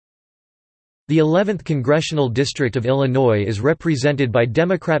The 11th Congressional District of Illinois is represented by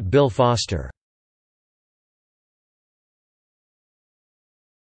Democrat Bill Foster.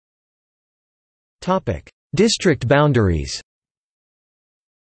 District boundaries.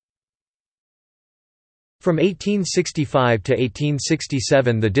 From 1865 to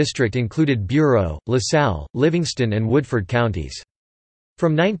 1867 the district included Bureau, LaSalle, Livingston and Woodford counties.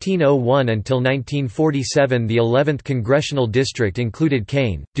 From 1901 until 1947 the 11th Congressional District included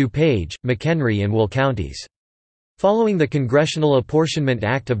Kane, DuPage, McHenry and Will counties. Following the Congressional Apportionment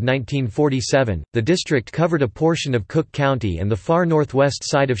Act of 1947, the district covered a portion of Cook County and the far northwest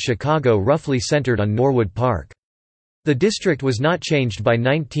side of Chicago roughly centered on Norwood Park. The district was not changed by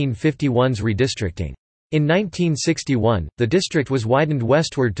 1951's redistricting. In 1961, the district was widened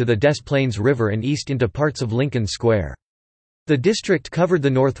westward to the Des Plaines River and east into parts of Lincoln Square. The district covered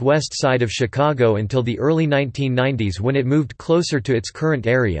the northwest side of Chicago until the early 1990s when it moved closer to its current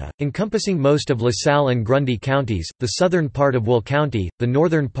area, encompassing most of LaSalle and Grundy counties, the southern part of Will County, the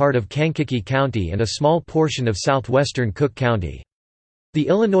northern part of Kankakee County and a small portion of southwestern Cook County. The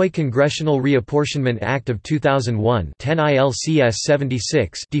Illinois Congressional Reapportionment Act of 2001 10 ILCS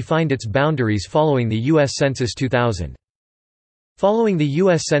 76 defined its boundaries following the U.S. Census 2000. Following the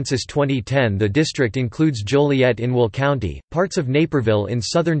U.S. Census 2010 the district includes Joliet in Will County, parts of Naperville in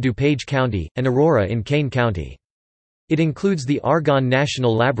southern DuPage County, and Aurora in Kane County. It includes the Argonne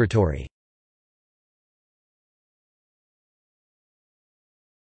National Laboratory.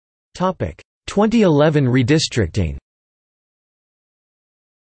 2011 redistricting.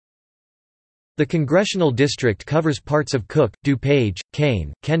 The congressional district covers parts of Cook, DuPage,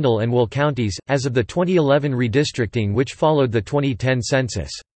 Kane, Kendall and Will counties, as of the 2011 redistricting which followed the 2010 census.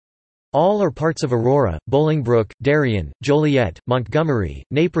 All or parts of Aurora, Bolingbrook, Darien, Joliet, Montgomery,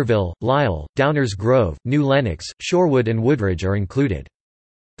 Naperville, Lisle, Downers Grove, New Lenox, Shorewood and Woodridge are included.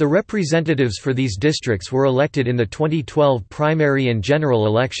 The representatives for these districts were elected in the 2012 primary and general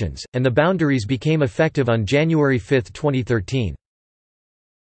elections, and the boundaries became effective on January 5, 2013.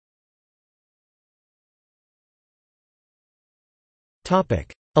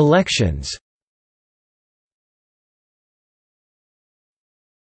 Elections.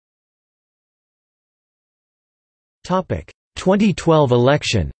 Topic: 2012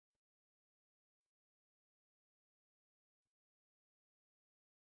 election.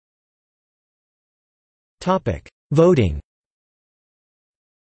 Topic: Voting.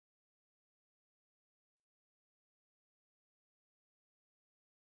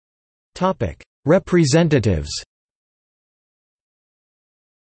 Topic: Representatives.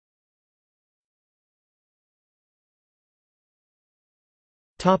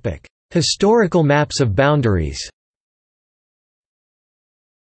 Historical maps of boundaries.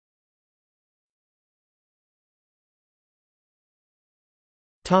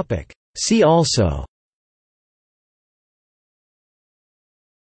 See also: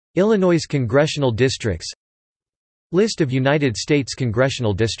 Illinois congressional districts, List of United States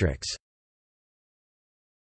congressional districts.